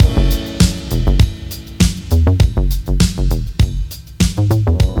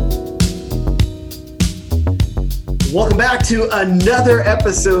to another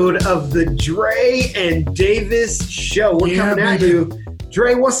episode of the Dre and Davis Show. We're coming at you.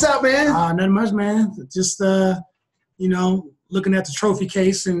 Dre, what's up, man? Nothing much, man. Just, looking at the trophy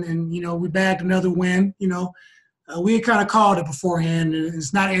case and we bagged another win. We had kind of called it beforehand. And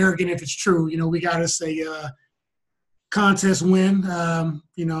it's not arrogant if it's true. We got us a contest win. The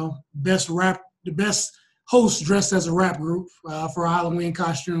best host dressed as a rap group for a Halloween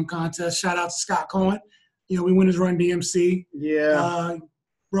costume contest. Shout out to Scott Cohen. We win his Run DMC. Yeah.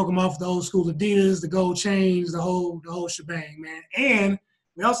 Broke them off the old school Adidas, the gold chains, the whole shebang, man. And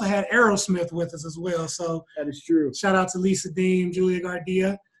we also had Aerosmith with us as well. So that is true. Shout out to Lisa Deem, Julia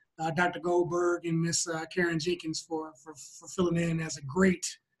Gardia, Dr. Goldberg, and Miss Karen Jenkins for filling in as a great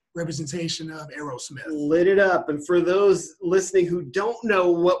representation of Aerosmith. Lit it up. And for those listening who don't know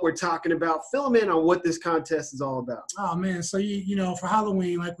what we're talking about, fill them in on what this contest is all about. Oh, man. So, for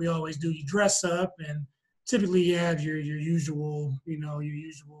Halloween, like we always do, you dress up and typically you have your usual,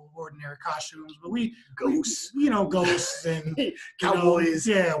 ordinary costumes, but ghosts and cowboys.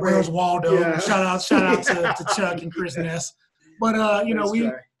 Where's Waldo? Yeah. Shout out to Chuck and Chris Ness. But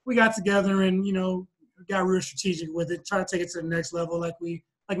we got together and got real strategic with it, try to take it to the next level, like we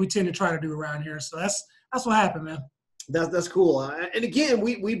tend to try to do around here. So that's what happened, man. That's cool. And again,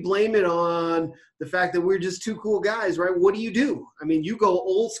 we blame it on the fact that we're just two cool guys, right? What do? I mean, you go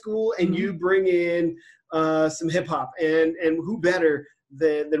old school and you bring in some hip hop, and who better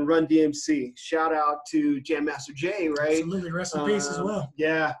than Run DMC? Shout out to Jam Master Jay, right? Absolutely, rest in peace as well.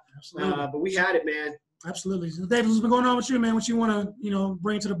 Yeah, absolutely. But we had it, man. Absolutely. So David, what's been going on with you, man? What you want to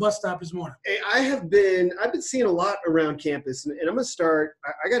bring to the bus stop this morning? Hey, I've been seeing a lot around campus, and I'm gonna start.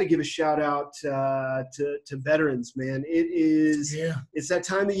 I got to give a shout out to veterans, man. It's that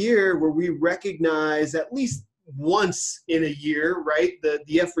time of year where we recognize at least once in a year, right,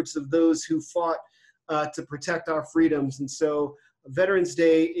 the efforts of those who fought to protect our freedoms. And so Veterans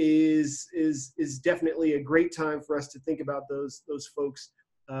Day is definitely a great time for us to think about those folks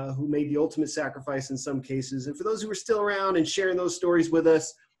who made the ultimate sacrifice in some cases. And for those who are still around and sharing those stories with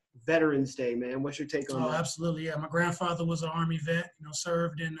us, Veterans Day, man, what's your take on that? Absolutely. Yeah. My grandfather was an Army vet,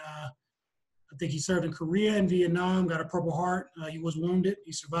 served in, I think he served in Korea and Vietnam, got a Purple Heart. He was wounded.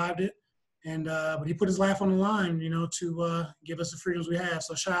 He survived it. And but he put his life on the line, to give us the freedoms we have.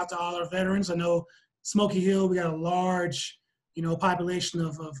 So shout out to all our veterans. I know Smoky Hill, we got a large, population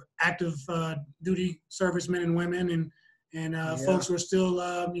of active duty servicemen and women and folks who are still,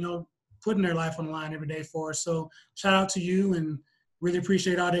 putting their life on the line every day for us. So shout out to you and really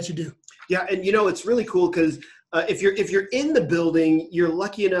appreciate all that you do. Yeah, and it's really cool because if you're in the building, you're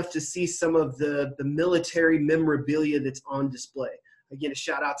lucky enough to see some of the military memorabilia that's on display. Again, a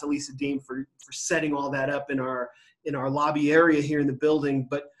shout out to Lisa Dean for setting all that up in our lobby area here in the building.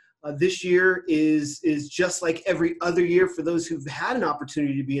 But this year is just like every other year for those who've had an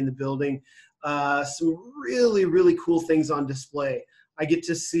opportunity to be in the building. Some really, really cool things on display. We get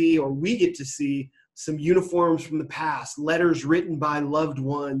to see some uniforms from the past, letters written by loved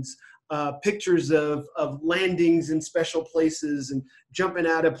ones, pictures of landings in special places and jumping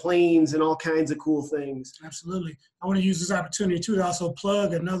out of planes and all kinds of cool things. Absolutely. I want to use this opportunity too to also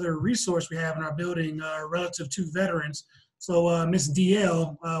plug another resource we have in our building relative to veterans. So Miss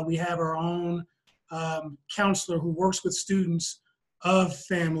DL, we have our own counselor who works with students of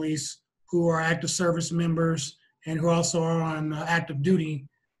families who are active service members and who also are on active duty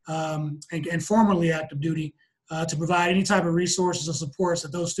and formerly active duty to provide any type of resources or supports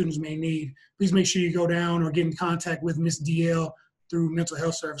that those students may need. Please make sure you go down or get in contact with Miss DL through mental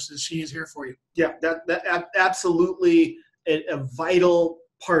health services. She is here for you. Yeah, that absolutely a vital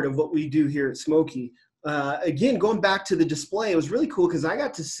part of what we do here at Smoky. Again, going back to the display, it was really cool because I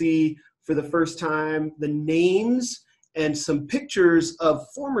got to see for the first time the names and some pictures of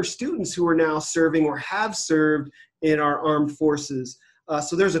former students who are now serving or have served in our armed forces.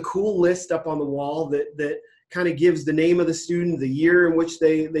 So there's a cool list up on the wall that kind of gives the name of the student, the year in which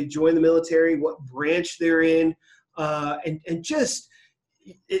they joined the military, what branch they're in, and just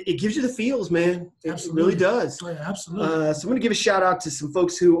it gives you the feels, man. It really does. Oh, yeah, absolutely. So I'm going to give a shout out to some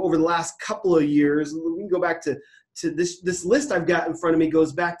folks who over the last couple of years, we can go back to this list I've got in front of me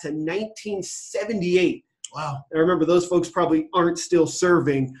goes back to 1978. Wow. I remember those folks probably aren't still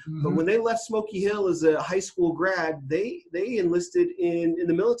serving, but when they left Smoky Hill as a high school grad, they enlisted in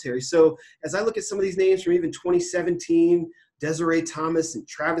the military. So as I look at some of these names from even 2017, Desiree Thomas and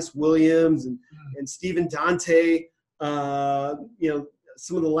Travis Williams and Stephen Dante,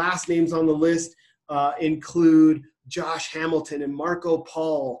 some of the last names on the list include Josh Hamilton and Marco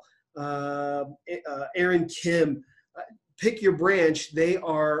Paul, Aaron Kim. Pick your branch. They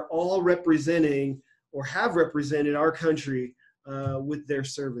are all representing or have represented our country with their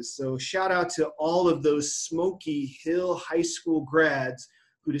service. So shout out to all of those Smoky Hill High School grads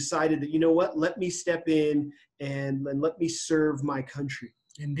who decided that, you know what, let me step in and let me serve my country.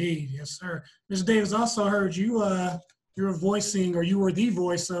 Indeed, yes, sir. Mr. Davis, also heard you you were the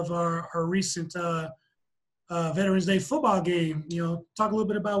voice of our recent Veterans Day football game. Talk a little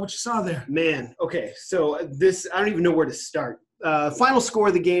bit about what you saw there. Man, okay, so I don't even know where to start. Final score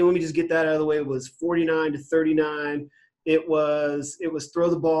of the game, let me just get that out of the way, was 49-39. It was throw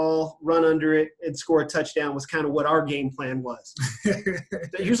the ball, run under it, and score a touchdown was kind of what our game plan was.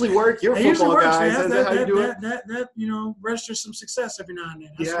 That usually work. You're a football guy. Yeah, Is that how you do it? That registers some success every now and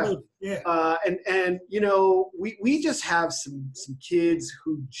then. Absolutely. Yeah. And we just have some kids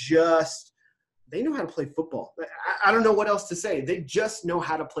who they know how to play football. I don't know what else to say. They just know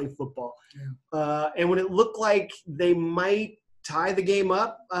how to play football. Yeah. And when it looked like they might tie the game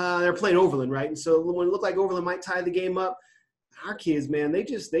up, they're playing Overland, right? And so when it looked like Overland might tie the game up, our kids, man, they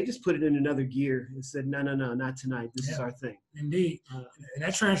just put it in another gear and said, no, not tonight. This is our thing. Indeed. And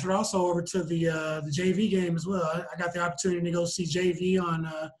that transferred also over to the JV game as well. I got the opportunity to go see JV on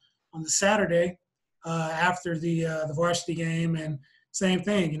the Saturday after the varsity game, and same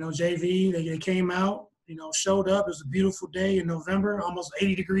thing. JV, they came out, showed up. It was a beautiful day in November, almost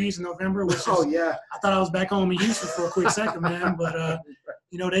 80 degrees in November. Which I thought I was back home in Houston for a quick second, man. But,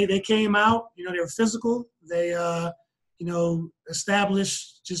 they came out, they were physical. They,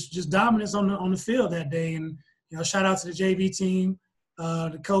 established just dominance on the field that day. And, shout out to the JV team,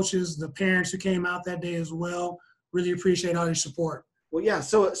 the coaches, the parents who came out that day as well. Really appreciate all your support. Well, yeah,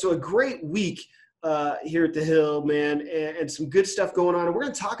 so a great week here at the Hill, man, and some good stuff going on. And we're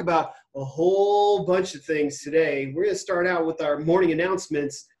going to talk about a whole bunch of things today. We're going to start out with our morning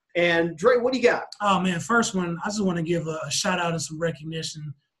announcements. And Dre, what do you got? Oh, man, first one, I just want to give a shout out and some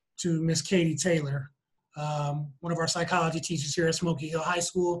recognition to Miss Katie Taylor, one of our psychology teachers here at Smoky Hill High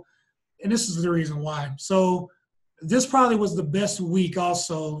School. And this is the reason why. So this probably was the best week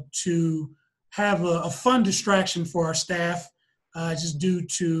also to have a fun distraction for our staff, just due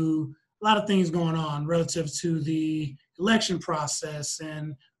to a lot of things going on relative to the election process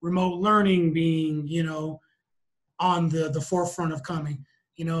and remote learning being, on the forefront of coming.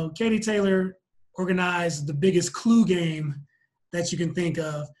 Katie Taylor organized the biggest Clue game that you can think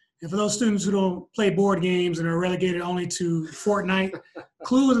of. And for those students who don't play board games and are relegated only to Fortnite,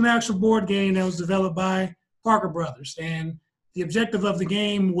 Clue is an actual board game that was developed by Parker Brothers. And the objective of the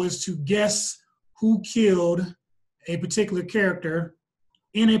game was to guess who killed a particular character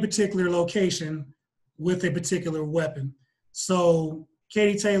in a particular location with a particular weapon. So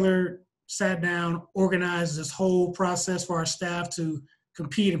Katie Taylor sat down, organized this whole process for our staff to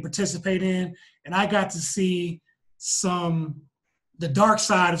compete and participate in. And I got to see the dark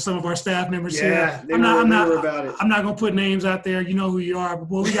side of some of our staff members here. I'm not going to put names out there. You know who you are. But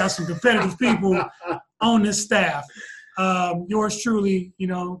boy, we got some competitive people on this staff. Yours truly,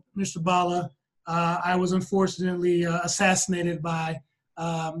 Mr. Bala. I was unfortunately assassinated by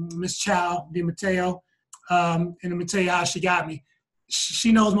Miss Chow Di Matteo. And let me tell you how she got me.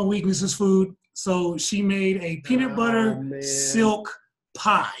 She knows my weakness is food. So she made a peanut butter silk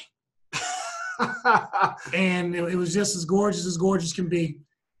pie. And it was just as gorgeous can be.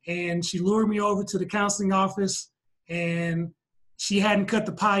 And she lured me over to the counseling office, and she hadn't cut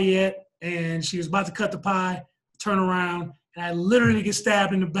the pie yet. And she was about to cut the pie, turn around, and I literally get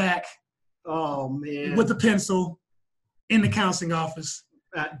stabbed in the back. Oh, man. With a pencil in the counseling office.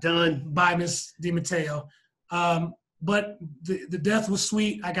 Done. By Miss Di Matteo. But the death was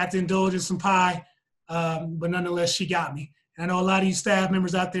sweet. I got to indulge in some pie. But nonetheless, she got me. And I know a lot of you staff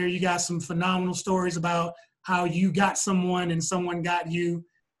members out there, you got some phenomenal stories about how you got someone and someone got you.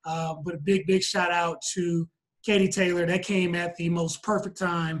 But a big shout out to Katie Taylor. That came at the most perfect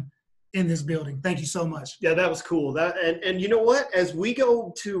time in this building. Thank you so much. Yeah, that was cool. And you know what? As we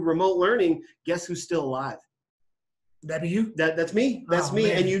go to remote learning, guess who's still alive? That be you? That's me. That's me.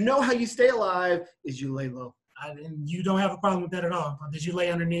 Man. And you know how you stay alive is you lay low. And you don't have a problem with that at all. Did you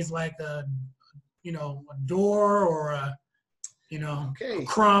lay underneath like a door or a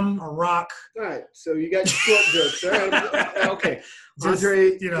crumb, a rock? All right. So you got your short jokes. All right. Okay.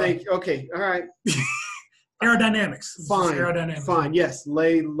 Andre, okay. All right. Aerodynamics. Fine. Aerodynamics. Fine. Yes.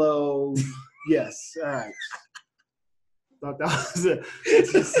 Lay low. Yes. All right. Thought that was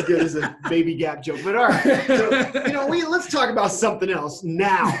it's just as good as a Baby Gap joke, but all right. So, let's talk about something else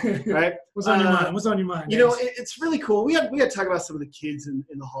now, right? What's on your mind? What's on your mind? It's really cool. We had to talk about some of the kids in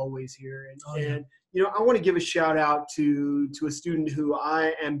the hallways here, and I want to give a shout out to a student who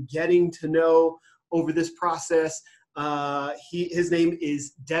I am getting to know over this process. His name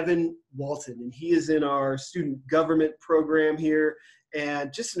is Devin Walton, and he is in our student government program here,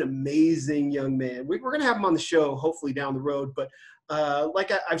 and just an amazing young man. We're going to have him on the show hopefully down the road, but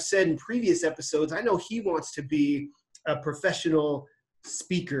like I've said in previous episodes, I know he wants to be a professional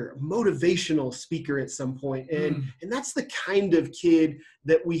speaker, motivational speaker at some point. And that's the kind of kid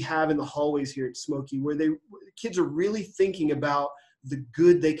that we have in the hallways here at Smoky, where kids are really thinking about the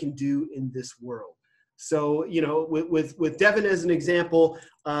good they can do in this world. So, you know, with Devin as an example,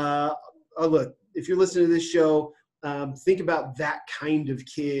 look, if you're listening to this show, think about that kind of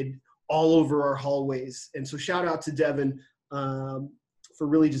kid all over our hallways. And so shout out to Devin for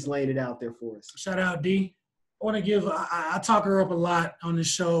really just laying it out there for us. Shout out, D. I want to give, I talk her up a lot on this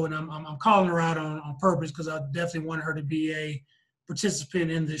show, and I'm calling her out on purpose because I definitely want her to be a participant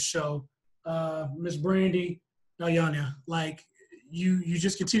in this show. Miss Brandy Nayana, like you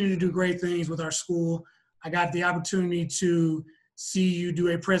just continue to do great things with our school. I got the opportunity to see you do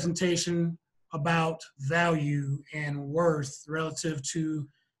a presentation about value and worth relative to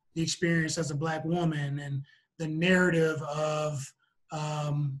the experience as a Black woman and the narrative of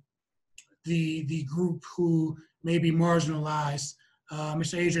the group who may be marginalized.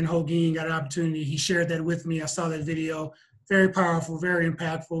 Mr. Adrian Hogan got an opportunity. He shared that with me. I saw that video. Very powerful, very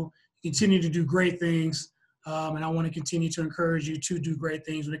impactful. Continue to do great things. And I want to continue to encourage you to do great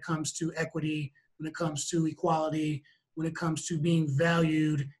things when it comes to equity, when it comes to equality, when it comes to being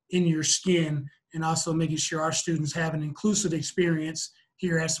valued in your skin, and also making sure our students have an inclusive experience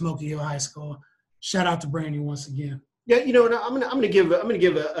here at Smoky Hill High School. Shout out to Brandy once again. Yeah, you know, and I'm gonna give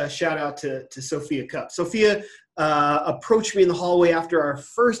a shout out to Sophia Cup. Sophia approached me in the hallway after our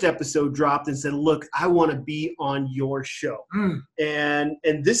first episode dropped and said, "Look, I want to be on your show." And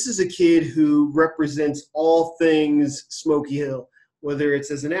this is a kid who represents all things Smoky Hill, whether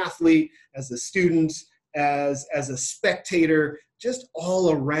it's as an athlete, as a student, as a spectator, just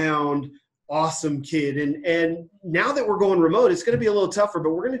all around awesome kid. And now that we're going remote, it's going to be a little tougher,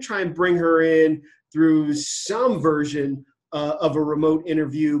 but we're going to try and bring her in through some version of a remote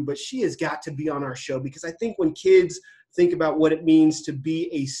interview, but she has got to be on our show because I think when kids think about what it means to be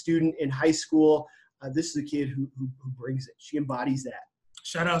a student in high school, this is a kid who brings it. She embodies that.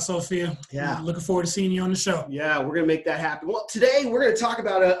 Shout out, Sophia. Yeah. Looking forward to seeing you on the show. Yeah, we're going to make that happen. Well, today we're going to talk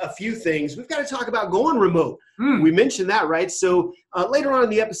about a few things. We've got to talk about going remote. We mentioned that, right? So later on in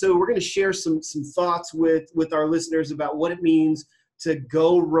the episode, we're going to share some thoughts with our listeners about what it means to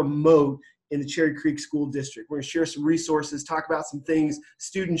go remote in the Cherry Creek School District. We're going to share some resources, talk about some things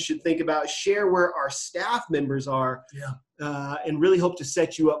students should think about, share where our staff members are, and really hope to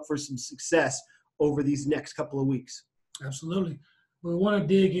set you up for some success over these next couple of weeks. Absolutely. We want to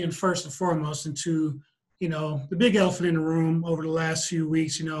dig in first and foremost into, you know, the big elephant in the room over the last few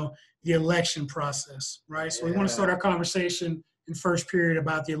weeks, you know, the election process, right? So we want to start our conversation in first period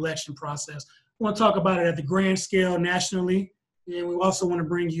about the election process. We want to talk about it at the grand scale nationally, and we also want to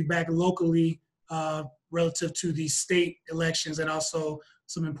bring you back locally relative to the state elections and also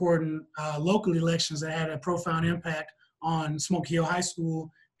some important local elections that had a profound impact on Smoky Hill High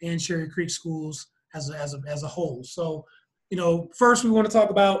School and Cherry Creek schools as a whole. So, you know, first we want to talk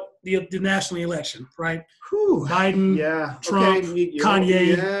about the national election, right? Whew. Biden, Trump,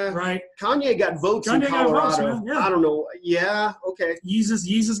 Kanye, right? Kanye got votes in Colorado. Votes, I don't know. Yeah, okay.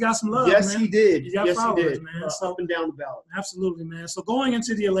 Yeezus got some love, yes, man. He did. He got yes, followers, he did. Man. Up and down the ballot. Absolutely, man. So going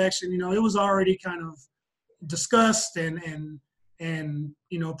into the election, you know, it was already kind of discussed and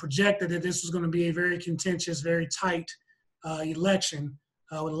you know, projected that this was going to be a very contentious, very tight election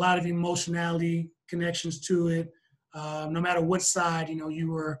with a lot of emotionality connections to it. No matter what side, you know,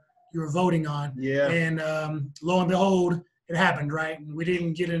 you were voting on. Yeah. And lo and behold, it happened, right? And we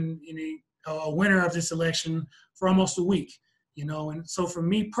didn't get a winner of this election for almost a week, you know. And so for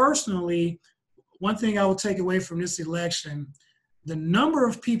me personally, one thing I would take away from this election, the number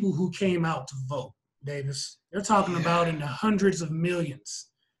of people who came out to vote, Davis, they're talking about in the hundreds of millions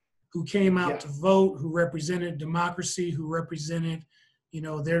who came out to vote, who represented democracy, who represented, you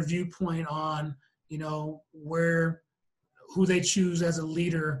know, their viewpoint on, you know, who they choose as a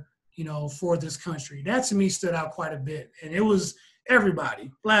leader, you know, for this country. That to me stood out quite a bit. And it was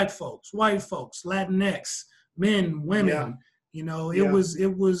everybody, Black folks, white folks, Latinx, men, women, you know, it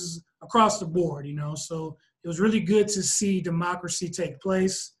was across the board, you know. So it was really good to see democracy take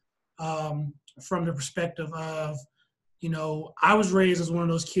place from the perspective of, you know, I was raised as one of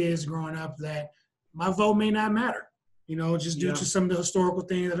those kids growing up that my vote may not matter, you know, just due to some of the historical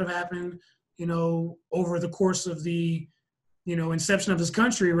things that have happened, you know, over the course of the, you know, inception of this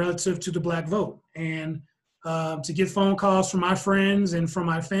country relative to the Black vote. And to get phone calls from my friends and from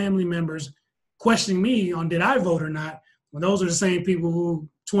my family members questioning me on did I vote or not, when those are the same people who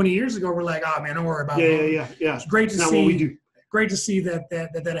 20 years ago were like, oh man, don't worry about voting. Yeah. It's great to Not see. what we do. Great to see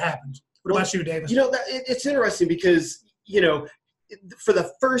that happens. What about you, Davis? It's interesting because, for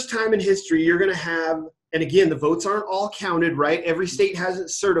the first time in history, you're going to have, and again, the votes aren't all counted, right? Every state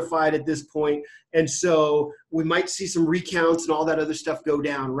hasn't certified at this point. And so we might see some recounts and all that other stuff go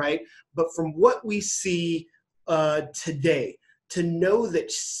down, right? But from what we see today, to know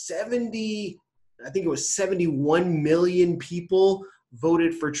that 71 million people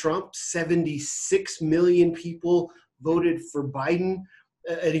voted for Trump, 76 million people voted for Biden.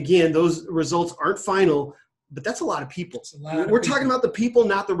 And again, those results aren't final, but that's a lot of people. We're talking about the people,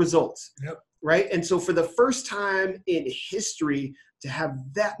 not the results. Yep. Right? And so for the first time in history, to have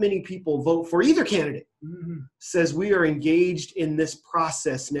that many people vote for either candidate says we are engaged in this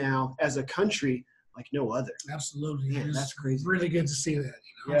process now as a country like no other. Absolutely. Man, that's crazy. Really good to see that.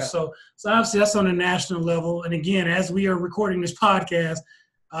 Yeah. So obviously that's on a national level. And again, as we are recording this podcast,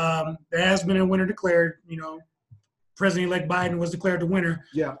 there has been a winner declared. President-elect Biden was declared the winner.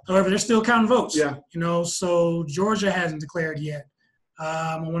 Yeah. However, they're still counting votes. Yeah. So Georgia hasn't declared yet.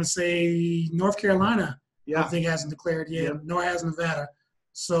 I want to say North Carolina, I think hasn't declared yet, nor has Nevada.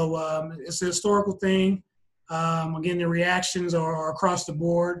 So it's a historical thing. Again, the reactions are across the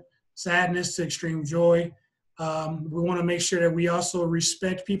board, sadness to extreme joy. We want to make sure that we also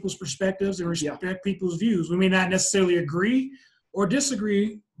respect people's perspectives and respect people's views. We may not necessarily agree or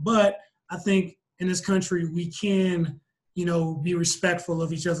disagree, but I think in this country, we can, be respectful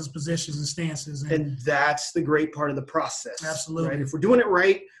of each other's positions and stances. And that's the great part of the process. Absolutely. Right? If we're doing it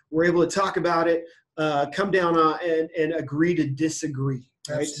right, we're able to talk about it, come down and agree to disagree.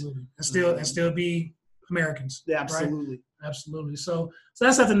 Right? Absolutely. And still be Americans. Absolutely. Right? Absolutely. So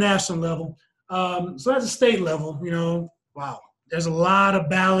that's at the national level. So at the state level, wow, there's a lot of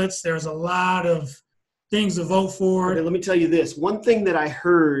ballots. There's a lot of things to vote for. Okay, let me tell you this. One thing that I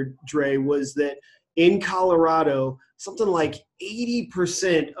heard, Dre, was that in Colorado, something like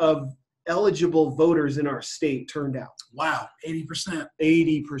 80% of eligible voters in our state turned out. Wow, 80%.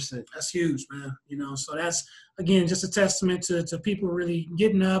 80%. That's huge, man. So that's, again, just a testament to people really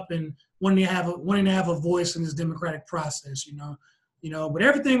getting up and wanting to have a voice in this democratic process, But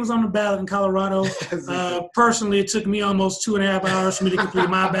everything was on the ballot in Colorado. Personally, it took me almost 2.5 hours for me to complete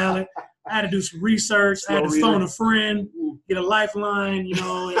my ballot. I had to do some research. I had to phone a friend, get a lifeline, and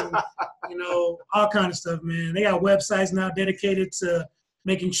all kind of stuff, man. They got websites now dedicated to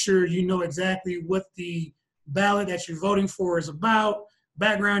making sure you know exactly what the ballot that you're voting for is about,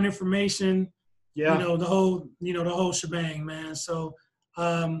 background information, the whole shebang, man. So,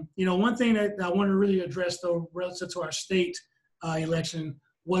 one thing that I want to really address, though, relative to our state election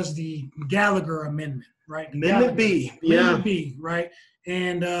was the Gallagher Amendment, right? Amendment B. Amendment B, right?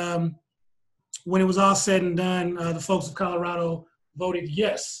 And when it was all said and done, the folks of Colorado voted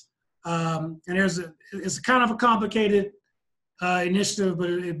yes. And it's kind of a complicated initiative, but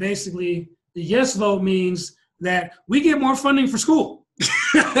it basically, the yes vote means that we get more funding for school.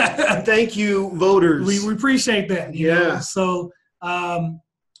 Thank you, voters. We appreciate that. You know? So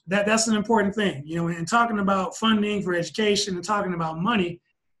that's an important thing, and talking about funding for education and talking about money,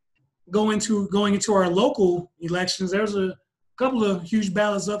 going into our local elections, there's a couple of huge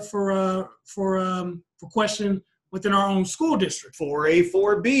ballots up for question within our own school district. 4A,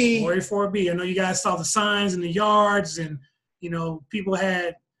 4B. 4A, 4B. I know you guys saw the signs in the yards, and people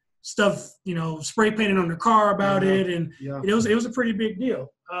had stuff spray painted on their car about it, and it was a pretty big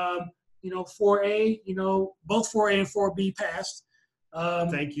deal. 4A, both 4A and 4B passed.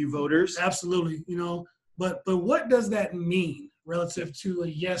 Thank you, voters. Absolutely. But what does that mean relative to a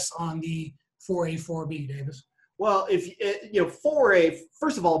yes on the 4A, 4B, Davis? Well, if 4A,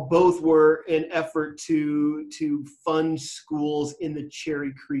 first of all, both were an effort to fund schools in the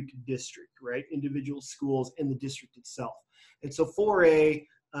Cherry Creek district, right? Individual schools in the district itself. And so 4A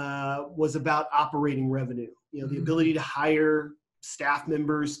was about operating revenue, the ability to hire staff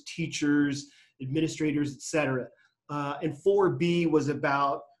members, teachers, administrators, et cetera. And 4B was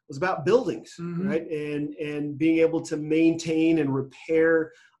about buildings, right? And being able to maintain and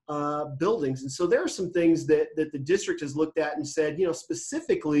repair buildings. And so there are some things that the district has looked at and said,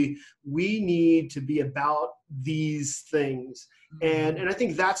 specifically, we need to be about these things. And I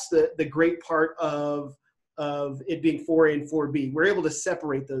think that's the great part of it being 4A and 4B. We're able to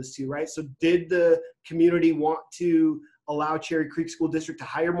separate those two, right? So did the community want to allow Cherry Creek School District to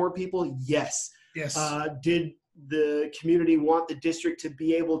hire more people? Yes. Yes. Did the community want the district to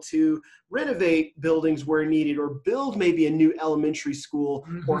be able to renovate buildings where needed, or build maybe a new elementary school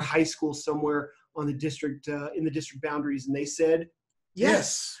or high school somewhere on the district in the district boundaries? And they said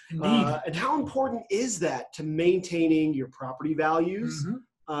Yes. Indeed. And how important is that to maintaining your property values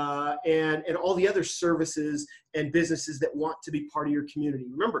and all the other services and businesses that want to be part of your community?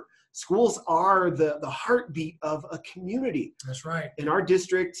 Remember, schools are the heartbeat of a community. That's right. In our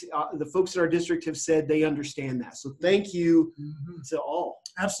district, the folks in our district have said they understand that. So thank you to all.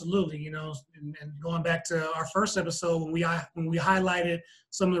 Absolutely. You know, and going back to our first episode when we highlighted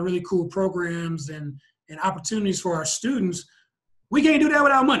some of the really cool programs and opportunities for our students, we can't do that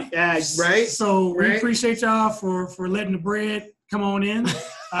without money. Right. So we appreciate y'all for letting the bread come on in.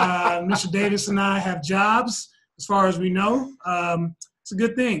 Mr. Davis and I have jobs as far as we know. It's a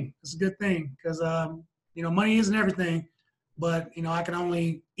good thing. It's a good thing because, you know, money isn't everything, but, you know, I can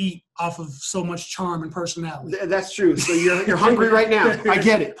only eat off of so much charm and personality. That's true. So you're hungry right now. I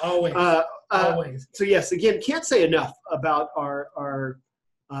get it. Always. Always. So yes, again, can't say enough about our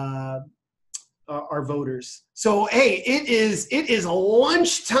voters. So hey, it is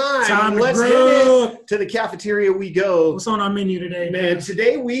lunchtime. Let's get to the cafeteria we go. What's on our menu today, man?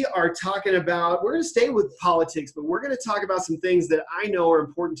 Today we are talking about, we're going to stay with politics, but we're going to talk about some things that I know are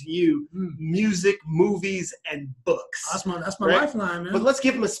important to you: music, movies, and books. That's my lifeline, man. But let's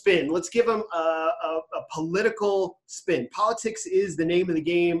give them a spin. Let's give them a political spin. Politics is the name of the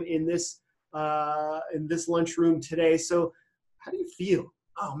game in this lunchroom today. So how do you feel?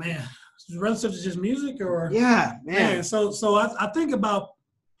 Oh man. Relative to just music, or man. So I think about.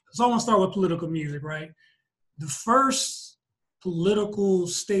 So I want to start with political music, right? The first political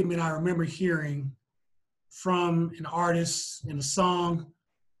statement I remember hearing from an artist in a song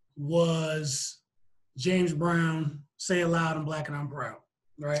was James Brown, "Say It Loud, I'm Black and I'm Proud,"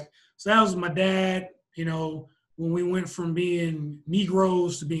 right? So that was my dad. You know, when we went from being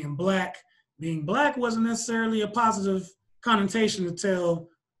Negroes to being black wasn't necessarily a positive connotation to tell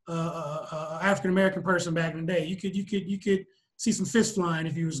African-American person back in the day. You could see some fist flying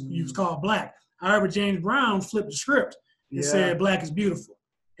if you was called black. However, James Brown flipped the script and said black is beautiful.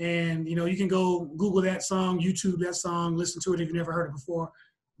 And, you know, you can go Google that song, YouTube that song, listen to it if you've never heard it before.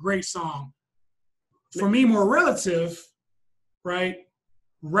 Great song. For me, more relative, right?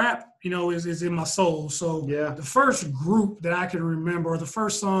 Rap, you know, is in my soul. So the first group that I can remember, or the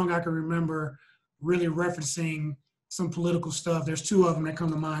first song I can remember really referencing some political stuff, there's two of them that come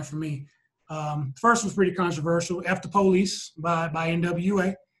to mind for me. First one's pretty controversial, F the Police by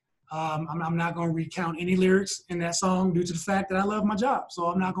NWA. I'm not going to recount any lyrics in that song due to the fact that I love my job. So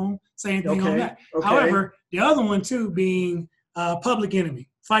I'm not going to say anything on that. Okay. However, the other one too being Public Enemy,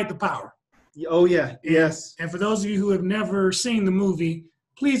 Fight the Power. Oh yeah, yes. And for those of you who have never seen the movie,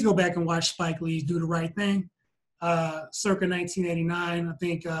 please go back and watch Spike Lee's Do the Right Thing. Circa 1989, I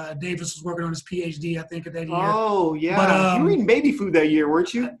think Davis was working on his PhD, I think, at that year. Oh, yeah. But, you were eating baby food that year,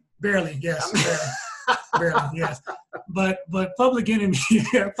 weren't you? Barely, yes. Barely, yes. But Public Enemy,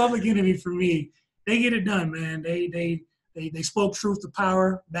 Public Enemy for me, they get it done, man. They spoke truth to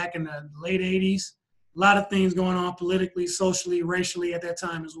power back in the late 80s. A lot of things going on politically, socially, racially at that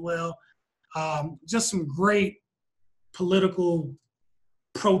time as well. Just some great political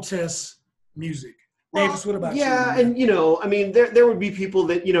protest music. Davis, what about you? Yeah, and you know, I mean, there would be people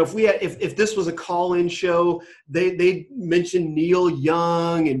that, you know, if this was a call-in show, they mention Neil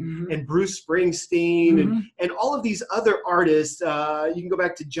Young and Bruce Springsteen and all of these other artists. You can go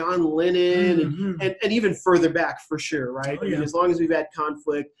back to John Lennon and even further back for sure, right? I mean, as long as we've had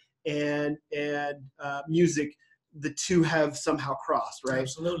conflict and music, the two have somehow crossed, right?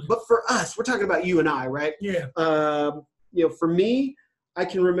 Absolutely. But for us, we're talking about you and I, right? Yeah. You know, for me, I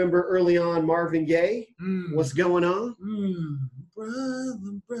can remember early on Marvin Gaye. What's going on?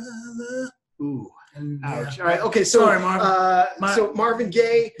 Brother. Ooh. Ouch. All right. Okay. So, sorry, Marvin. So Marvin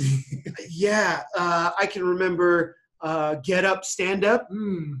Gaye. I can remember Get Up, Stand Up.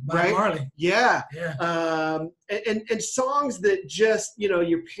 By Marley. Yeah. And songs that just, you know,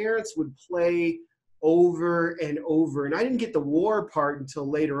 your parents would play over and over. And I didn't get the war part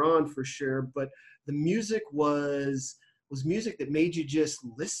until later on for sure. But the music was music that made you just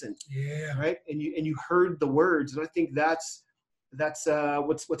listen, right? And you heard the words, and I think that's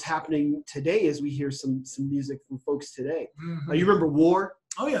what's happening today as we hear some music from folks today. You remember War?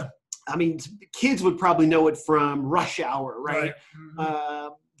 Oh yeah. I mean, kids would probably know it from Rush Hour, right?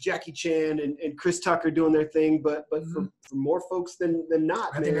 Jackie Chan and Chris Tucker doing their thing, but for more folks than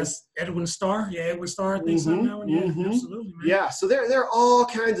not, I think that's Edwin Starr. Yeah, Edwin Starr. I think so now. Yeah, absolutely, man. Yeah, so there are all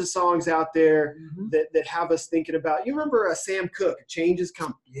kinds of songs out there that have us thinking about. You remember Sam Cooke, "Change Is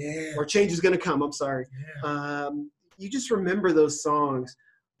Coming," or "Change Is Gonna Come." I'm sorry. Yeah. You just remember those songs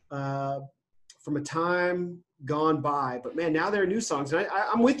from a time gone by, but man, now there are new songs, and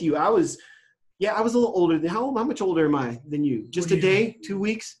I'm with you. I was Yeah, I was a little older. How much older am I than you? Just a day, 2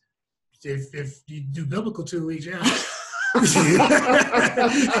 weeks? If you do biblical 2 weeks, yeah.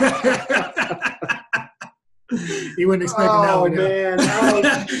 You wouldn't expect that one. Oh, man.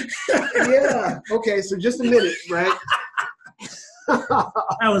 Yeah. Okay, so just a minute, right?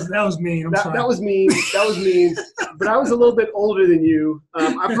 That was mean. I'm sorry. That was mean. That was mean. But I was a little bit older than you.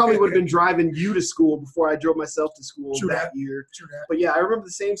 I probably would have been driving you to school before I drove myself to school that year. True that. But yeah, I remember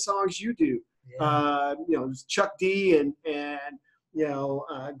the same songs you do. Yeah. You know, it was Chuck D and you know,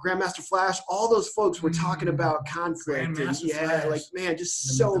 Grandmaster Flash. All those folks were talking about conflict. Grandmaster And Flash. like, man,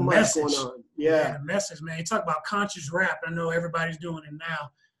 just so much going on. Yeah. The message, man. You talk about conscious rap. I know everybody's doing it now.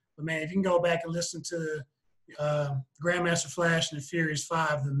 But, man, if you can go back and listen to Grandmaster Flash and the Furious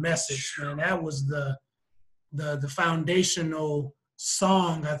Five, the message, man, that was the foundational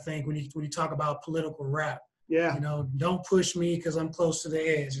song, I think, when you talk about political rap. Yeah. You know, don't push me because I'm close to the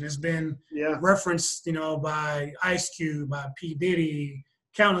edge. And it's been referenced, you know, by Ice Cube, by P. Diddy,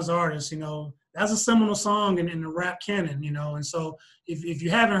 countless artists, you know. That's a seminal song in the rap canon, you know. And so if you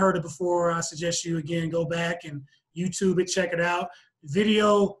haven't heard it before, I suggest you, again, go back and YouTube it, check it out.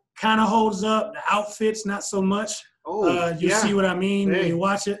 Video kind of holds up. The outfits, not so much. You see what I mean when you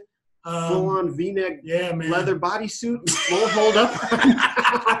watch it. Full-on V-neck, leather bodysuit won't hold up.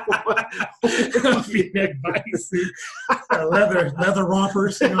 V-neck bodysuit, leather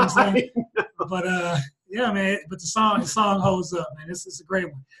rompers. You know what I'm saying? But yeah, man. But the song holds up, man. It's a great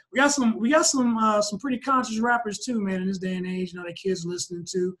one. We got some pretty conscious rappers too, man. In this day and age, you know, the kids listening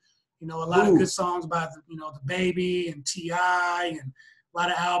to, you know, a lot of good songs by the Baby and T.I. and a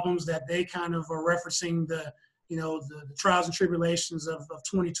lot of albums that they kind of are referencing the trials and tribulations of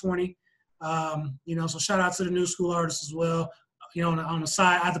 2020. You know, so shout out to the new school artists as well. You know, on the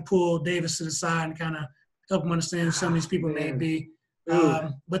side, I had to pull Davis to the side and kind of help him understand who some of these people may be.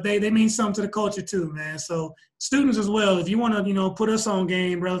 But they mean something to the culture too, man. So students as well, if you want to, you know, put us on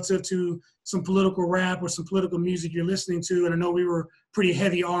game relative to some political rap or some political music you're listening to, and I know we were pretty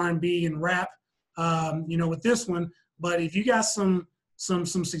heavy R&B and rap, you know, with this one. But if you got some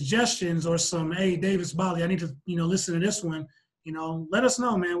suggestions or hey, Davis Bolly, I need to, you know, listen to this one, you know, let us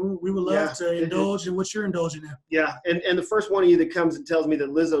know, man. We would love to indulge in what you're indulging in. Yeah, and the first one of you that comes and tells me that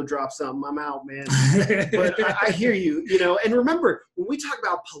Lizzo dropped something, I'm out, man. But I hear you, you know. And remember, when we talk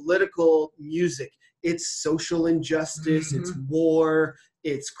about political music, it's social injustice, it's war,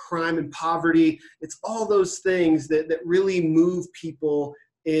 it's crime and poverty, it's all those things that really move people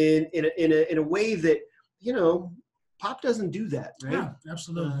in a way that, you know, pop doesn't do that, right? Yeah,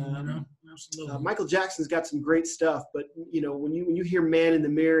 absolutely. You know, absolutely. Michael Jackson's got some great stuff, but you know, when you hear "Man in the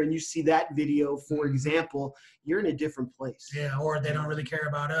Mirror" and you see that video, for example, you're in a different place. Yeah, or they don't really care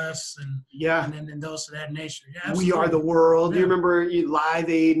about us, and those of that nature. Yeah, we are the world. Do you remember Live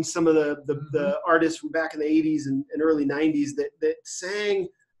Aid and some of the artists from back in the '80s and early '90s that sang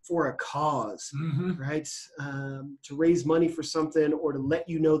for a cause, right? To raise money for something or to let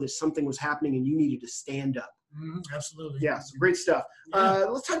you know that something was happening and you needed to stand up. Absolutely. Yeah, some great stuff.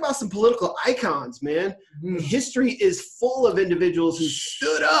 Let's talk about some political icons, man. History is full of individuals who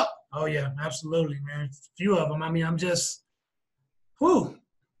stood up. Oh, yeah, absolutely, man. A few of them. I mean, I'm just, boy.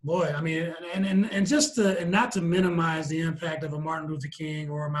 I mean, and just not to minimize the impact of a Martin Luther King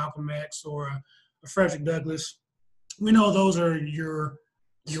or a Malcolm X or a Frederick Douglass. We know those are your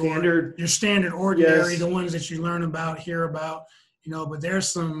standard ordinary, the ones that you learn about, hear about, you know, but there's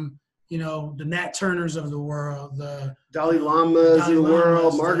some, you know, the Nat Turners of the world, the Dalai Lamas of the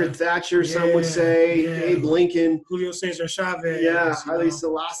world, Margaret Thatcher, some would say, Abe Lincoln, Julio Cesar Chavez, Haile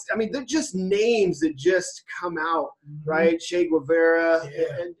Selassie. I mean, they're just names that just come out, right? Che Guevara,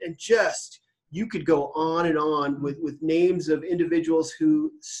 and just you could go on and on with names of individuals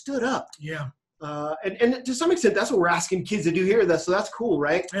who stood up. Yeah. And to some extent, that's what we're asking kids to do here. So that's cool,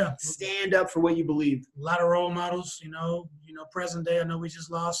 right? Yeah. Stand up for what you believe. A lot of role models, you know, present day. I know we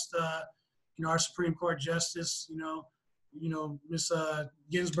just lost, you know, our Supreme Court Justice, you know, Miss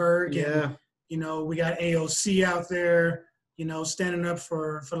Ginsburg. Yeah. And, you know, we got AOC out there, you know, standing up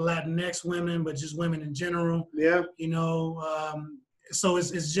for the Latinx women, but just women in general. Yeah. You know, so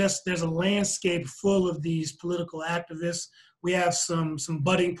it's just, there's a landscape full of these political activists. We have some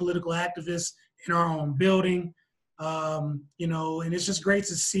budding political activists in our own building, you know, and it's just great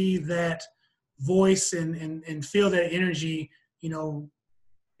to see that voice and feel that energy, you know,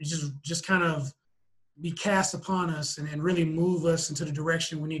 just kind of be cast upon us and really move us into the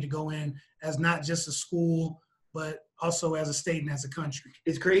direction we need to go in as not just a school, but also as a state and as a country.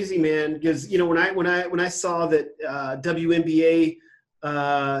 It's crazy, man, because, you know, when I saw that WNBA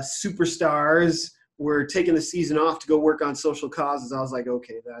superstars were taking the season off to go work on social causes. I was like,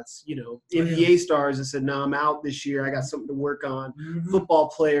 okay, that's, NBA stars that said, no, I'm out this year. I got something to work on. Football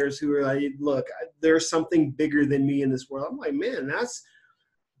players who are like, look, there's something bigger than me in this world. I'm like, man, that's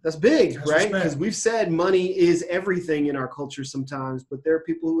big, that's right? Because we've said money is everything in our culture sometimes, but there are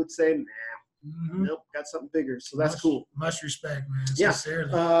people who would say, nah, nope, got something bigger. So that's cool. Much respect, man. Yeah.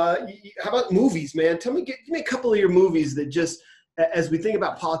 Sincerely. How about movies, man? Give me a couple of your movies that just, as we think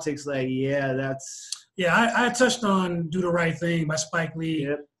about politics, like, I touched on Do the Right Thing by Spike Lee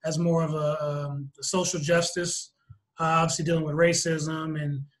as more of a social justice, obviously dealing with racism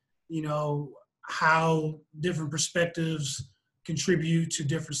and, how different perspectives contribute to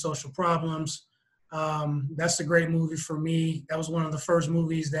different social problems. That's a great movie for me. That was one of the first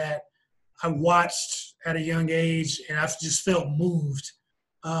movies that I watched at a young age, and I just felt moved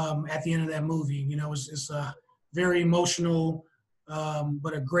at the end of that movie. It's a very emotional,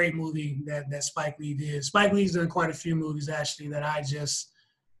 but a great movie that Spike Lee did. Spike Lee's done quite a few movies, actually, that I just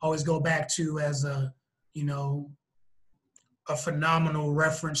always go back to as a phenomenal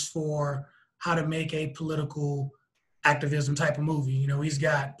reference for how to make a political activism type of movie. He's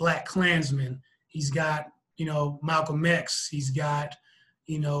got Black Klansman. He's got, Malcolm X. He's got,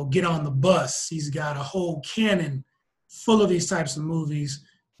 Get on the Bus. He's got a whole canon full of these types of movies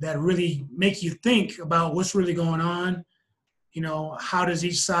that really make you think about what's really going on. How does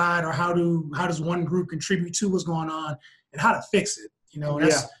each side or how does one group contribute to what's going on and how to fix it?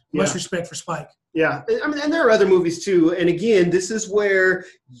 That's much respect for Spike. Yeah. I mean, and there are other movies too. And again, this is where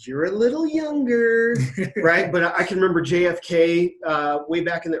you're a little younger, right? But I can remember JFK way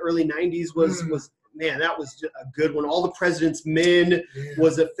back in the early 90s was man, that was a good one. All the President's Men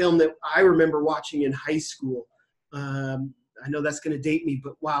was a film that I remember watching in high school. I know that's going to date me,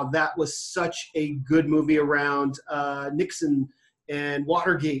 but wow, that was such a good movie around Nixon and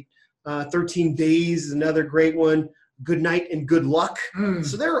Watergate. 13 Days is another great one. Good Night and Good Luck.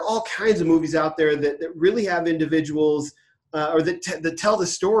 So there are all kinds of movies out there that really have individuals or that tell the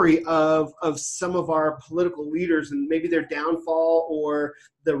story of some of our political leaders and maybe their downfall or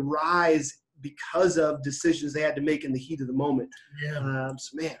the rise because of decisions they had to make in the heat of the moment. So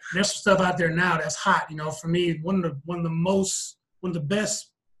man, there's some stuff out there now that's hot. For me, one of the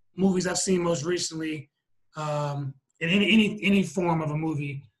best movies I've seen most recently in any form of a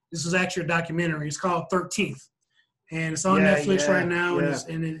movie. This is actually a documentary. It's called 13th, and it's on Netflix right now.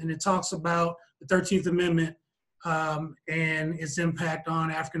 And it talks about the 13th Amendment and its impact on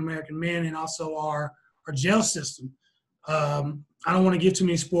African American men and also our jail system. I don't want to give too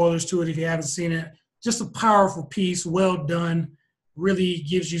many spoilers to it if you haven't seen it. Just a powerful piece, well done, really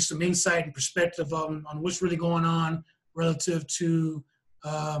gives you some insight and perspective on what's really going on relative to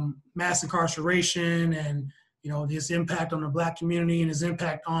mass incarceration and, his impact on the Black community and his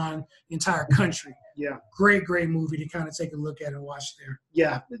impact on the entire country. Yeah. Great movie to kind of take a look at and watch there.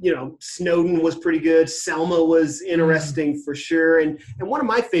 Yeah. Snowden was pretty good. Selma was interesting for sure. And one of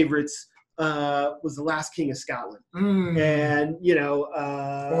my favorites was The Last King of Scotland. And,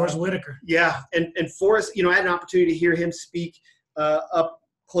 Forrest Whitaker. Yeah. And Forrest, I had an opportunity to hear him speak up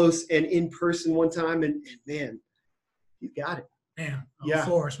close and in person one time. And man, he's got it. Man,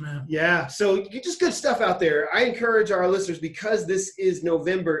 Forrest, man. Yeah. So just good stuff out there. I encourage our listeners, because this is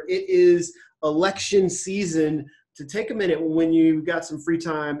November, it is election season, to take a minute when you got some free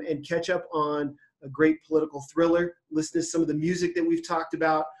time and catch up on a great political thriller, listen to some of the music that we've talked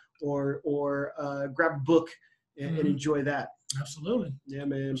about, or grab a book and enjoy that. Absolutely. Yeah,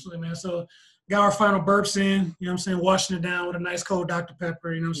 man. Absolutely, man. So got our final burps in, washing it down with a nice cold Dr.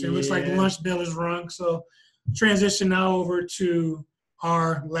 Pepper, Looks like the lunch bell is rung. So transition now over to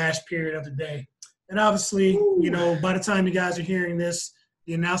our last period of the day. And obviously, by the time you guys are hearing this,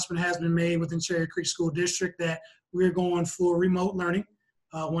 the announcement has been made within Cherry Creek School District that we're going full remote learning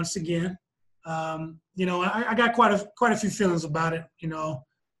once again. I got quite a few feelings about it.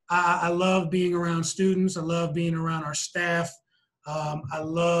 I love being around students. I love being around our staff. I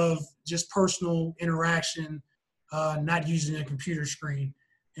love just personal interaction, not using a computer screen.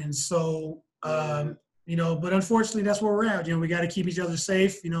 And so, but unfortunately, that's where we're at. We got to keep each other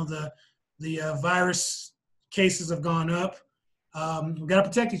safe. The virus cases have gone up. We got to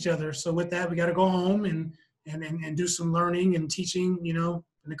protect each other. So with that, we got to go home and do some learning and teaching, in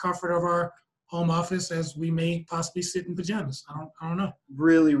the comfort of our home office, as we may possibly sit in pajamas. I don't know.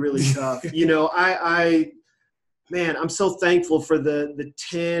 Really, really tough. I'm so thankful for the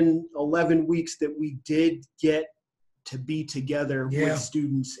 10, 11 weeks that we did get to be together with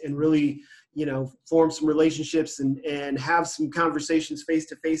students and really, form some relationships and have some conversations face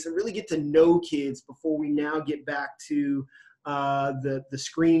to face and really get to know kids before we now get back to the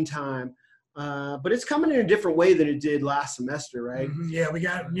screen time. But it's coming in a different way than it did last semester, right? Yeah, we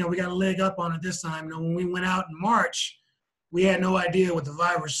got a leg up on it this time. When we went out in March, we had no idea what the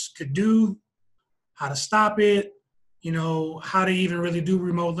virus could do, how to stop it, how to even really do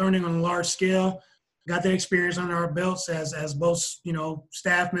remote learning on a large scale. Got that experience under our belts as both,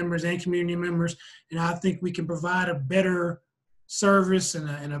 staff members and community members. And I think we can provide a better service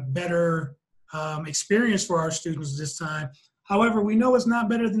and a better experience for our students this time. However, we know it's not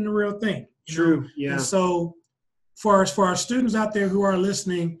better than the real thing. True. Yeah. And so for our students out there who are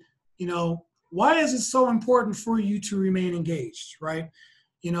listening, why is it so important for you to remain engaged, right?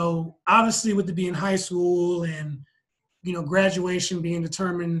 Obviously with it being high school and, graduation being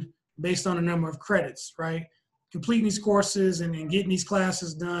determined based on a number of credits, right? Completing these courses and getting these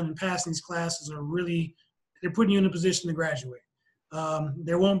classes done and passing these classes they're putting you in a position to graduate.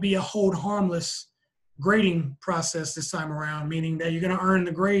 There won't be a hold harmless grading process this time around, meaning that you're going to earn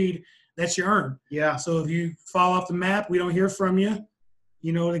the grade that you earn. Yeah. So if you fall off the map, we don't hear from you.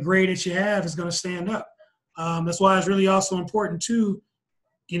 The grade that you have is going to stand up. That's why it's really also important too,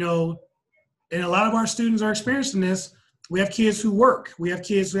 and a lot of our students are experiencing this. We have kids who work. We have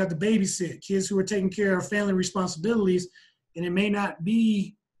kids who have to babysit, kids who are taking care of family responsibilities, and it may not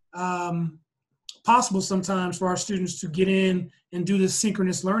be possible sometimes for our students to get in and do this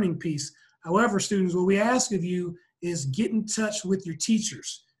synchronous learning piece. However, students, what we ask of you is get in touch with your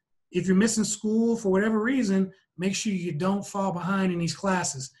teachers. If you're missing school for whatever reason, make sure you don't fall behind in these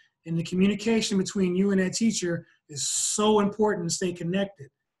classes. And the communication between you and that teacher is so important to stay connected.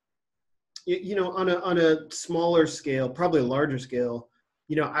 On a smaller scale, probably a larger scale,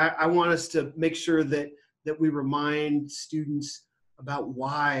 I want us to make sure that we remind students about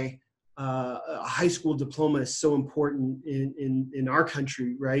why a high school diploma is so important in our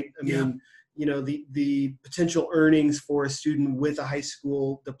country, right? I mean, the potential earnings for a student with a high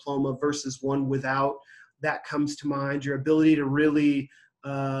school diploma versus one without, that comes to mind. Your ability to really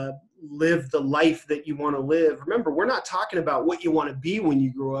live the life that you want to live. Remember, we're not talking about what you want to be when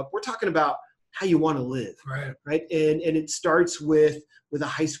you grow up. We're talking about how you want to live, right? And it starts with a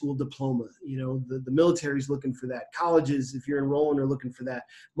high school diploma. The military's looking for that. Colleges, if you're enrolling, are looking for that.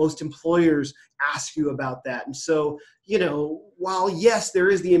 Most employers ask you about that. And so, while yes, there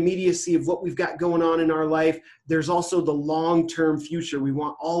is the immediacy of what we've got going on in our life, there's also the long-term future we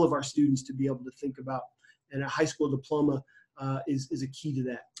want all of our students to be able to think about. And a high school diploma is a key to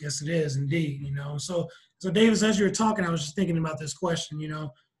that. Yes, it is indeed. So Davis, as you were talking, I was just thinking about this question.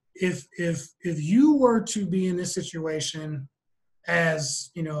 If you were to be in this situation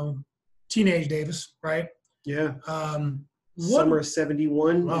as teenage Davis, right? Yeah. Summer of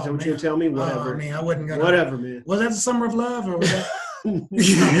 '71. Is that what you're telling me? Whatever. I wasn't gonna. Whatever, man. Was that the summer of love, or was that?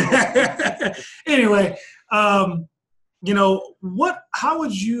 Anyway,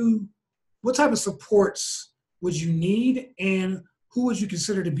 what type of supports would you need, and who would you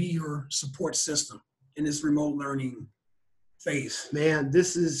consider to be your support system in this remote learning phase? Man,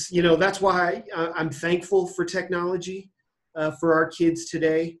 this is, that's why I'm thankful for technology for our kids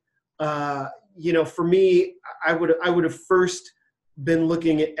today. For me, I would have first been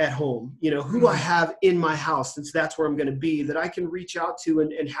looking at home, who I have in my house, since that's where I'm going to be, that I can reach out to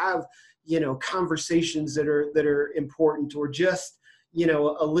and have, conversations that are important, or just,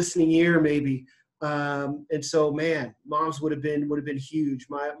 a listening ear maybe. And so, man, moms would have been huge.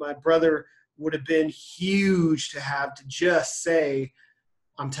 My brother would have been huge to have to just say,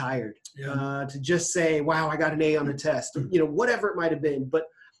 I'm tired, to just say, wow, I got an A on the test, whatever it might've been. But,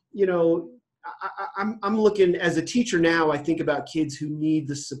 I'm looking as a teacher now, I think about kids who need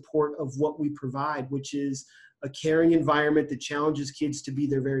the support of what we provide, which is a caring environment that challenges kids to be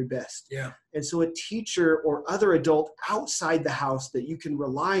their very best. Yeah. And so a teacher or other adult outside the house that you can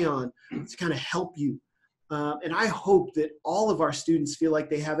rely on to kind of help you. And I hope that all of our students feel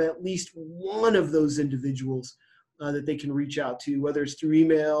like they have at least one of those individuals that they can reach out to, whether it's through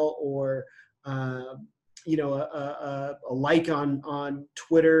email or, a like on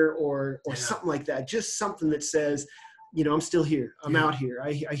Twitter or something like that. Just something that says, I'm still here. I'm out here.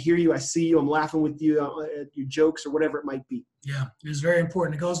 I hear you. I see you. I'm laughing with you at your jokes or whatever it might be. Yeah, it's very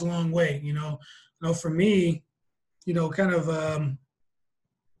important. It goes a long way. For me,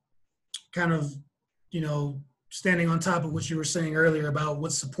 standing on top of what you were saying earlier about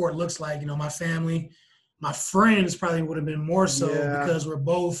what support looks like. My family, my friends probably would have been more so because we're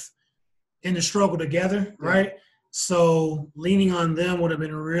both in the struggle together, right? So leaning on them would have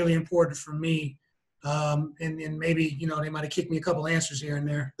been really important for me. And maybe, they might have kicked me a couple answers here and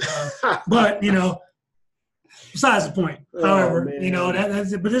there. But, besides the point. However,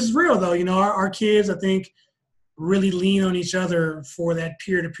 but this is real though. Our kids, I think really lean on each other for that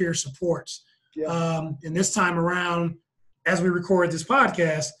peer-to-peer supports. Yeah. And this time around, as we record this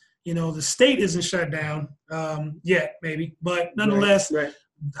podcast, the state isn't shut down yet, maybe, but nonetheless, Right.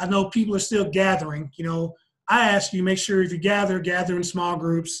 I know people are still gathering. I ask you, make sure if you gather in small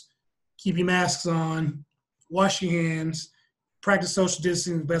groups, keep your masks on, wash your hands, practice social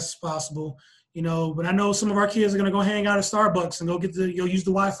distancing as best as possible. But I know some of our kids are going to go hang out at Starbucks and go use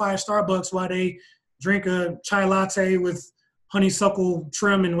the Wi-Fi at Starbucks while they drink a chai latte with honeysuckle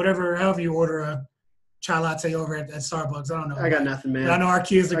trim and however you order a chai latte over at Starbucks. I don't know. I got nothing, man. But I know our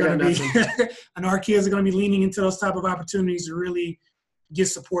kids are going to be. I know our kids are going to be leaning into those type of opportunities to really get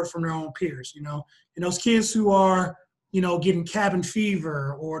support from their own peers. And those kids who are getting cabin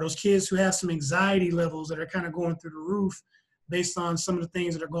fever, or those kids who have some anxiety levels that are kind of going through the roof based on some of the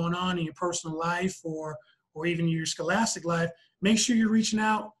things that are going on in your personal life or even your scholastic life, make sure you're reaching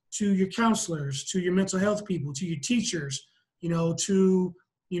out to your counselors, to your mental health people, to your teachers, to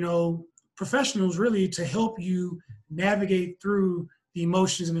professionals really to help you navigate through the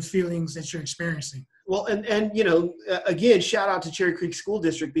emotions and the feelings that you're experiencing. Well, and again, shout out to Cherry Creek School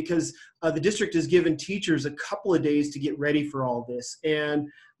District, because the district has given teachers a couple of days to get ready for all this. And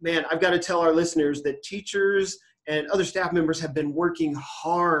man, I've got to tell our listeners that teachers and other staff members have been working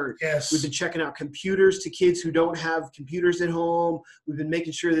hard. Yes. We've been checking out computers to kids who don't have computers at home. We've been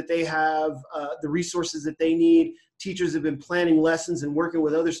making sure that they have the resources that they need. Teachers have been planning lessons and working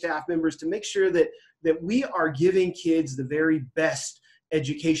with other staff members to make sure that we are giving kids the very best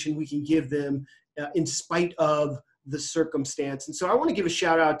education we can give them in spite of the circumstance. And so I want to give a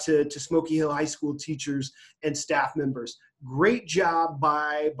shout out to Smoky Hill High School teachers and staff members. Great job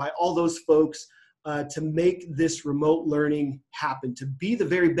by all those folks to make this remote learning happen, to be the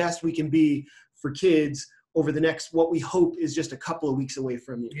very best we can be for kids over the next, what we hope is just a couple of weeks away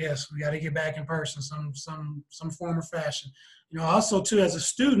from you. Yes, we got to get back in person, some form or fashion. Also too, as a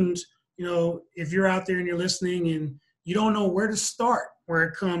student, if you're out there and you're listening and you don't know where to start where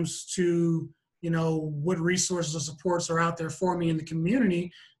it comes to, what resources or supports are out there for me in the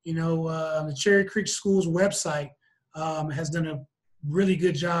community, the Cherry Creek Schools website has done a really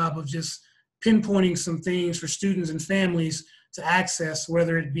good job of just pinpointing some things for students and families to access,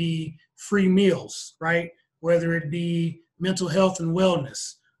 whether it be free meals, right? Whether it be mental health and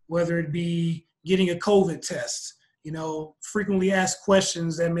wellness, whether it be getting a COVID test, frequently asked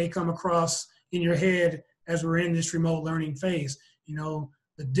questions that may come across in your head as we're in this remote learning phase.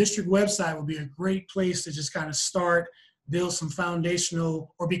 The district website would be a great place to just kind of start, build some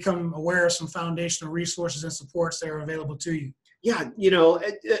foundational, or become aware of some foundational resources and supports that are available to you. Yeah,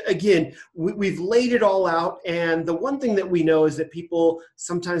 again, we've laid it all out. And the one thing that we know is that people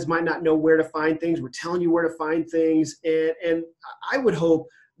sometimes might not know where to find things. We're telling you where to find things. And I would hope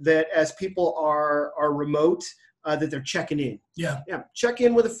that as people are remote, that they're checking in. Yeah. Check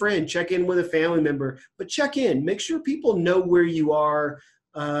in with a friend, check in with a family member, but check in. Make sure people know where you are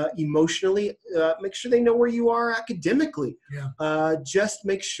emotionally. Make sure they know where you are academically. Yeah. Just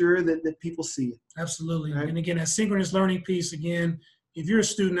make sure that people see you. Absolutely. Right? And again, that synchronous learning piece, again, if you're a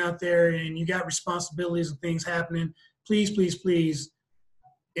student out there and you got responsibilities and things happening, please, please, please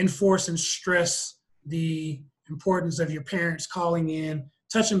enforce and stress the importance of your parents calling in,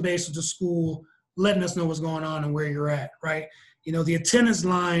 touching base with the school, letting us know what's going on and where you're at, right? The attendance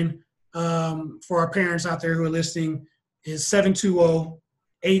line for our parents out there who are listening is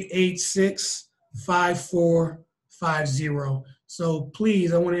 720-886-5450. So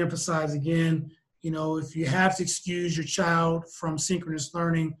please, I want to emphasize again, if you have to excuse your child from synchronous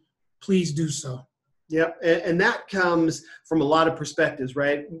learning, please do so. Yep, and that comes from a lot of perspectives,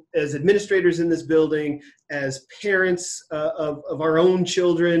 right? As administrators in this building, as parents of our own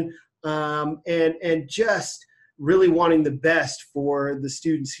children, and just really wanting the best for the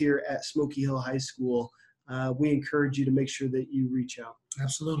students here at Smoky Hill High School. We encourage you to make sure that you reach out.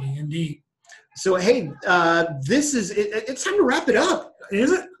 Absolutely, indeed. So, hey, it's time to wrap it up.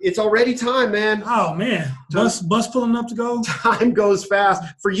 Is it? It's already time, man. Oh, man. Bus pulling up to go? Time goes fast.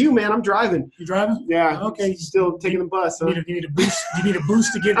 For you, man, I'm driving. You driving? Yeah. Okay. Still taking the bus. You need a boost. You need a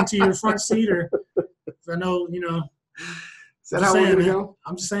boost to get into your front seat, or I know, Is that how we're going to go?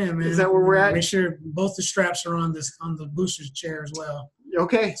 I'm just saying, man. Is that where we're at? Make sure both the straps are on the booster's chair as well.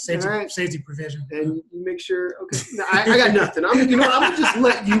 Okay. Safety, all right. Safety provision. And you make sure, okay. No, I got nothing. I'm going to just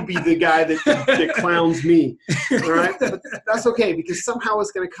let you be the guy that clowns me. All right. But that's okay, because somehow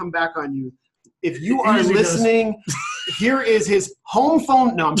it's going to come back on you. If you are listening, here is his home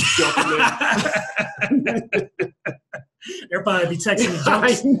phone. No, I'm just joking, man. They'll probably be texting me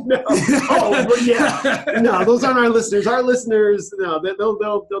jokes. I know. Oh, but yeah. No, those aren't our listeners. Our listeners, no,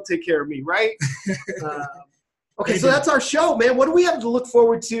 they'll take care of me, right? Okay, so that's our show, man. What do we have to look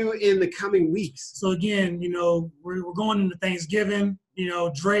forward to in the coming weeks? So again, we're going into Thanksgiving,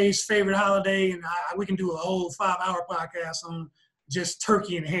 Dre's favorite holiday, and we can do a whole 5-hour podcast on just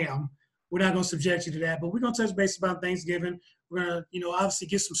turkey and ham. We're not going to subject you to that, but we're going to touch base about Thanksgiving. We're going to, obviously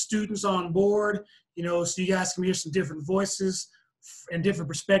get some students on board, so you guys can hear some different voices and different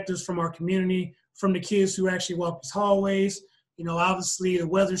perspectives from our community, from the kids who actually walk these hallways. Obviously the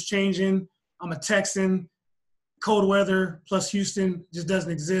weather's changing. I'm a Texan. Cold weather plus Houston just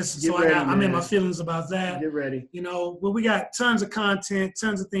doesn't exist. I'm in my feelings about that. Get ready. But we got tons of content,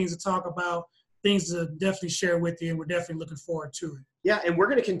 tons of things to talk about, things to definitely share with you, and we're definitely looking forward to it. Yeah, and we're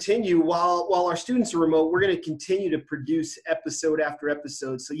going to continue while our students are remote. We're going to continue to produce episode after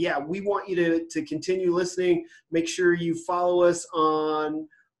episode. So yeah, we want you to continue listening. Make sure you follow us on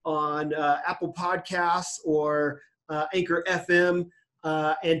Apple Podcasts or Anchor FM,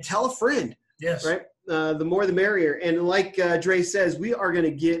 and tell a friend. Yes. Right. The more the merrier. And like Dre says, we are going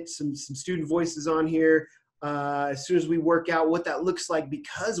to get some student voices on here as soon as we work out what that looks like,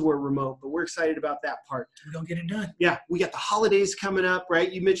 because we're remote. But we're excited about that part. We're going to get it done. Yeah. We got the holidays coming up,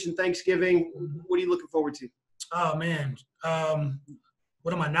 right? You mentioned Thanksgiving. What are you looking forward to? Oh, man.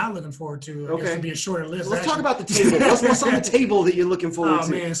 What am I not looking forward to? I guess it'll be a shorter list. Let's talk about the table. What's on the table that you're looking forward to? Oh,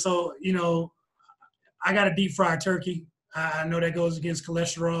 man. So, I got a deep fried turkey. I know that goes against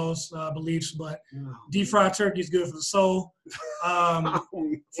cholesterol's beliefs, but deep fried turkey is good for the soul.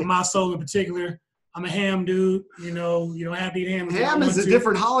 For my soul in particular, I'm a ham dude. You don't have to eat ham. Ham is a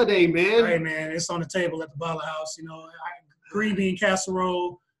different holiday, man. Right, man. It's on the table at the Bala House. Green bean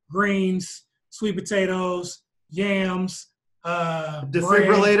casserole, greens, sweet potatoes, yams.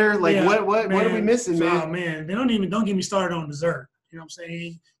 Defibrillator. Bread. What are we missing, man? Oh man, don't get me started on dessert. You know what I'm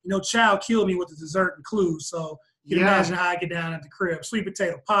saying? Child killed me with the dessert includes. So you can imagine how I get down at the crib. Sweet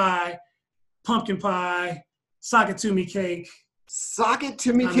potato pie, pumpkin pie, sock it to me cake. Sock it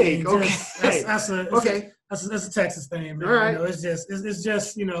to me cake. Okay. That's a Texas thing, man. All right. It's just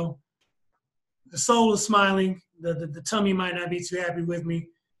the soul is smiling. The tummy might not be too happy with me.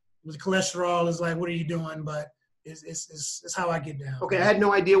 The cholesterol is like, what are you doing? But it's how I get down. Okay, I had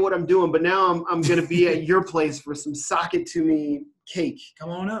no idea what I'm doing, but now I'm going to be at your place for some sock it to me cake.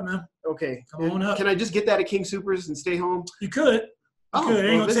 Come on up, man. Okay. Come on up. Can I just get that at King Soopers and stay home? You could. It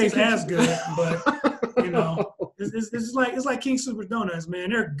ain't gonna taste as good, but it's like King Soopers donuts,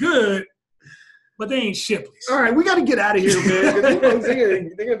 man. They're good, but they ain't Shipley's. All right, we got to get out of here, man.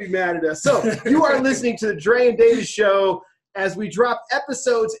 They're gonna be mad at us. So you are listening to the Dre and Davis Show as we drop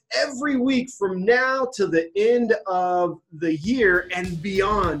episodes every week from now to the end of the year and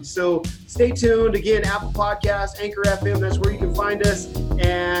beyond. So stay tuned. Again, Apple Podcasts, Anchor FM, that's where you can find us.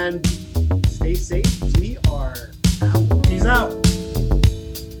 And stay safe. We are out. Peace out.